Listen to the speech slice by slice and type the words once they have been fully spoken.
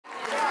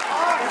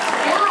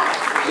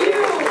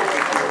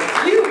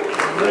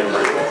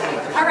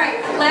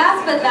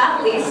but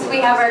not least, we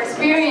have our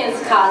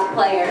experienced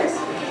cosplayers.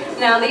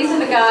 Now, these are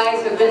the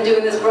guys who've been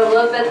doing this for a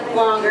little bit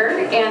longer,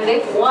 and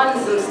they've won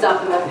some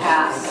stuff in the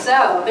past,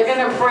 so they're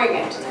going to bring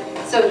it.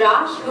 So,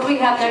 Josh, who do we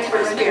have next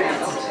for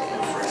experienced?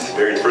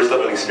 First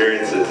up in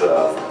experience is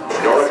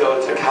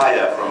Noriko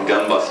Takaya from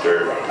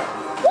Gunbuster.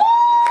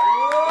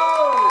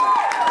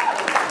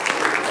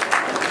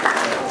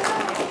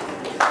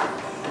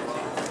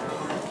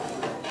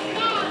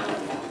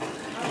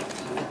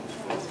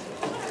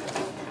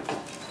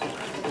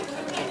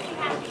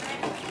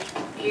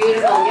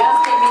 Beautiful. Yes,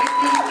 they make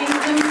these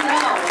things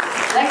themselves.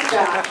 Next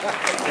job.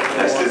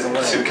 Next is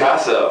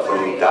Tsukasa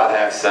from Dot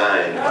Hack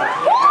Sign.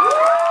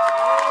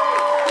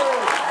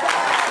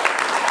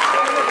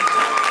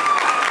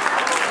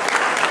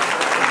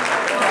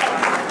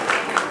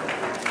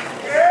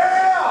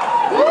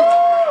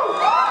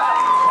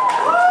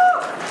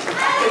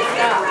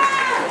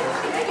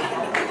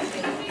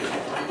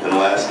 And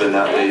last but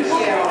not least,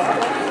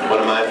 one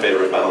of my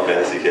favorite Final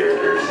Fantasy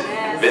characters,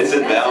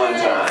 Vincent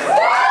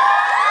Valentine.